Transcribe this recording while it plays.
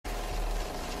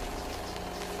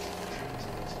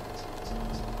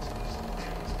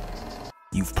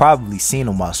You've probably seen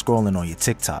him while scrolling on your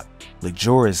TikTok.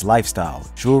 Luxurious lifestyle,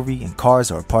 jewelry, and cars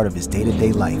are a part of his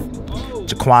day-to-day life.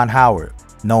 Quan Howard,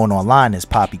 known online as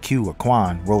Poppy Q or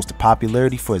Quan, rose to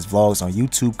popularity for his vlogs on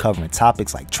YouTube covering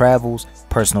topics like travels,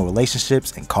 personal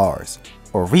relationships, and cars.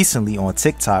 Or recently on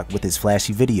TikTok with his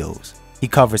flashy videos. He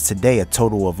covers today a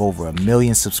total of over 1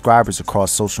 million subscribers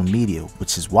across social media,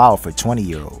 which is wild for a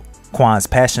 20-year-old. Quan's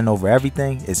passion over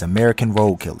everything is American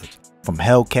road killers. From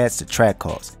Hellcats to track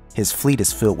cars, his fleet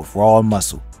is filled with raw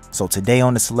muscle. So today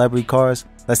on the Celebrity Cars,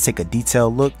 let's take a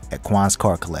detailed look at Quan's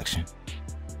car collection.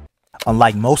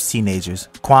 Unlike most teenagers,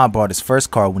 Quan bought his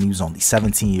first car when he was only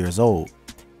 17 years old.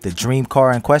 The dream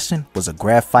car in question was a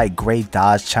graphite gray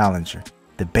Dodge Challenger,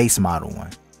 the base model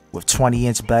one, with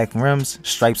 20-inch black rims,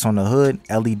 stripes on the hood,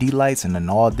 LED lights, and an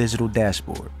all-digital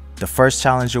dashboard. The first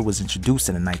Challenger was introduced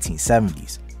in the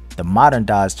 1970s. The modern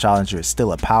Dodge Challenger is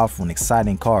still a powerful and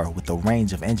exciting car with a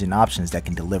range of engine options that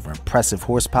can deliver impressive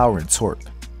horsepower and torque.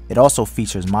 It also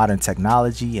features modern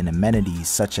technology and amenities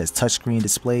such as touchscreen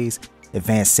displays,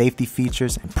 advanced safety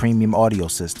features, and premium audio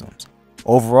systems.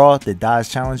 Overall, the Dodge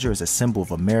Challenger is a symbol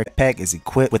of America. The pack is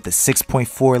equipped with a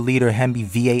 6.4-liter Hemi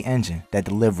V8 engine that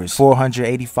delivers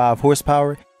 485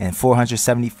 horsepower and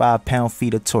 475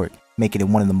 pound-feet of torque, making it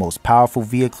one of the most powerful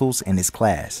vehicles in its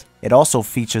class. It also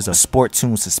features a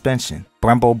sport-tuned suspension,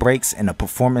 Brembo brakes, and a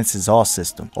performance exhaust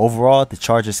system. Overall, the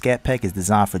Charger Scat Pack is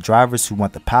designed for drivers who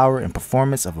want the power and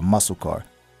performance of a muscle car,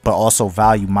 but also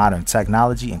value modern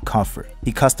technology and comfort.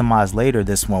 He customized later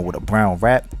this one with a brown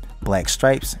wrap, black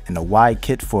stripes, and a wide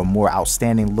kit for a more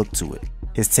outstanding look to it.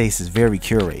 His taste is very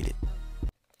curated.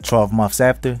 12 months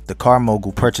after, the car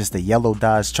mogul purchased the yellow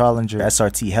Dodge Challenger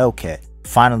SRT Hellcat,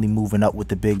 finally moving up with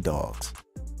the big dogs.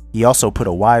 He also put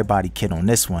a wide body kit on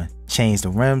this one, changed the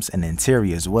rims and the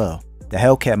interior as well. The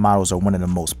Hellcat models are one of the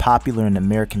most popular in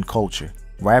American culture.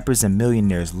 Rappers and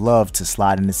millionaires love to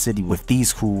slide in the city with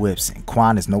these cool whips, and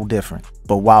Quan is no different.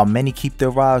 But while many keep their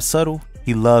rides subtle,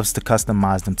 he loves to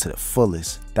customize them to the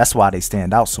fullest. That's why they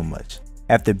stand out so much.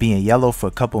 After being yellow for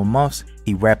a couple of months,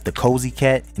 he wrapped the Cozy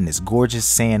Cat in this gorgeous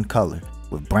sand color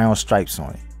with brown stripes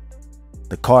on it.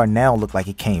 The car now looked like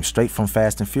it came straight from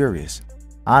Fast and Furious.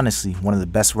 Honestly, one of the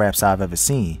best wraps I've ever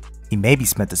seen. He maybe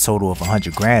spent a total of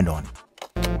 100 grand on it.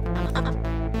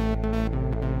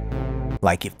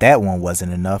 Like if that one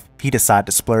wasn't enough, he decided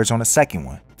to splurge on a second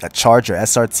one, a Charger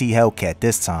SRT Hellcat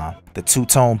this time. The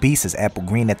two-tone beast is apple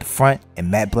green at the front and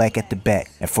matte black at the back,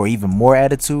 and for even more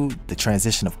attitude, the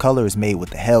transition of color is made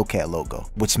with the Hellcat logo,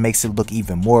 which makes it look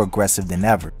even more aggressive than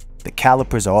ever. The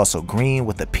calipers are also green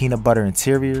with a peanut butter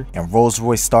interior and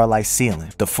Rolls-Royce Starlight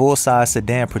ceiling. The full-size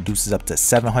sedan produces up to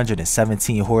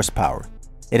 717 horsepower.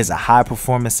 It is a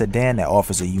high-performance sedan that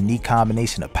offers a unique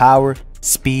combination of power,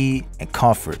 speed, and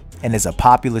comfort, and is a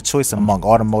popular choice among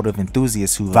automotive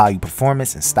enthusiasts who value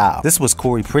performance and style. This was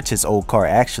Corey Pritchard's old car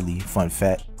actually, fun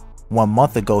fact. 1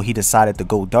 month ago he decided to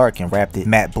go dark and wrapped it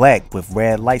matte black with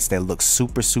red lights that look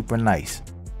super nice.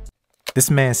 This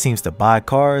man seems to buy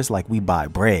cars like we buy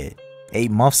bread.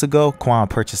 8 months ago, Quan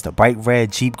purchased a bright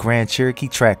red Jeep Grand Cherokee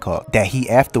Trackhawk that he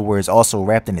afterwards also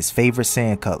wrapped in his favorite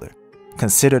sand color.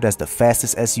 Considered as the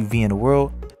fastest SUV in the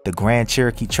world, the Grand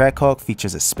Cherokee Trackhawk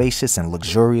features a spacious and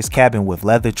luxurious cabin with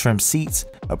leather-trimmed seats,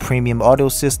 a premium audio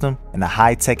system, and a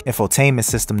high-tech infotainment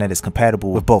system that is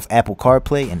compatible with both Apple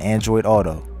CarPlay and Android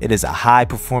Auto. It is a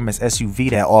high-performance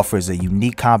SUV that offers a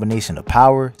unique combination of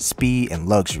power, speed, and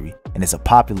luxury, and is a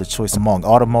popular choice among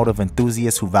automotive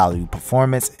enthusiasts who value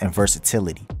performance and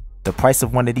versatility. The price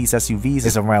of one of these SUVs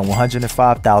is around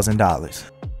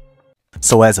 $105,000.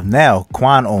 So as of now,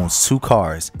 Quan owns 2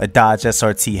 cars, a Dodge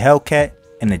SRT Hellcat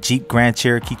and a Jeep Grand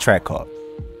Cherokee Trackhawk.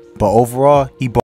 But overall, he bought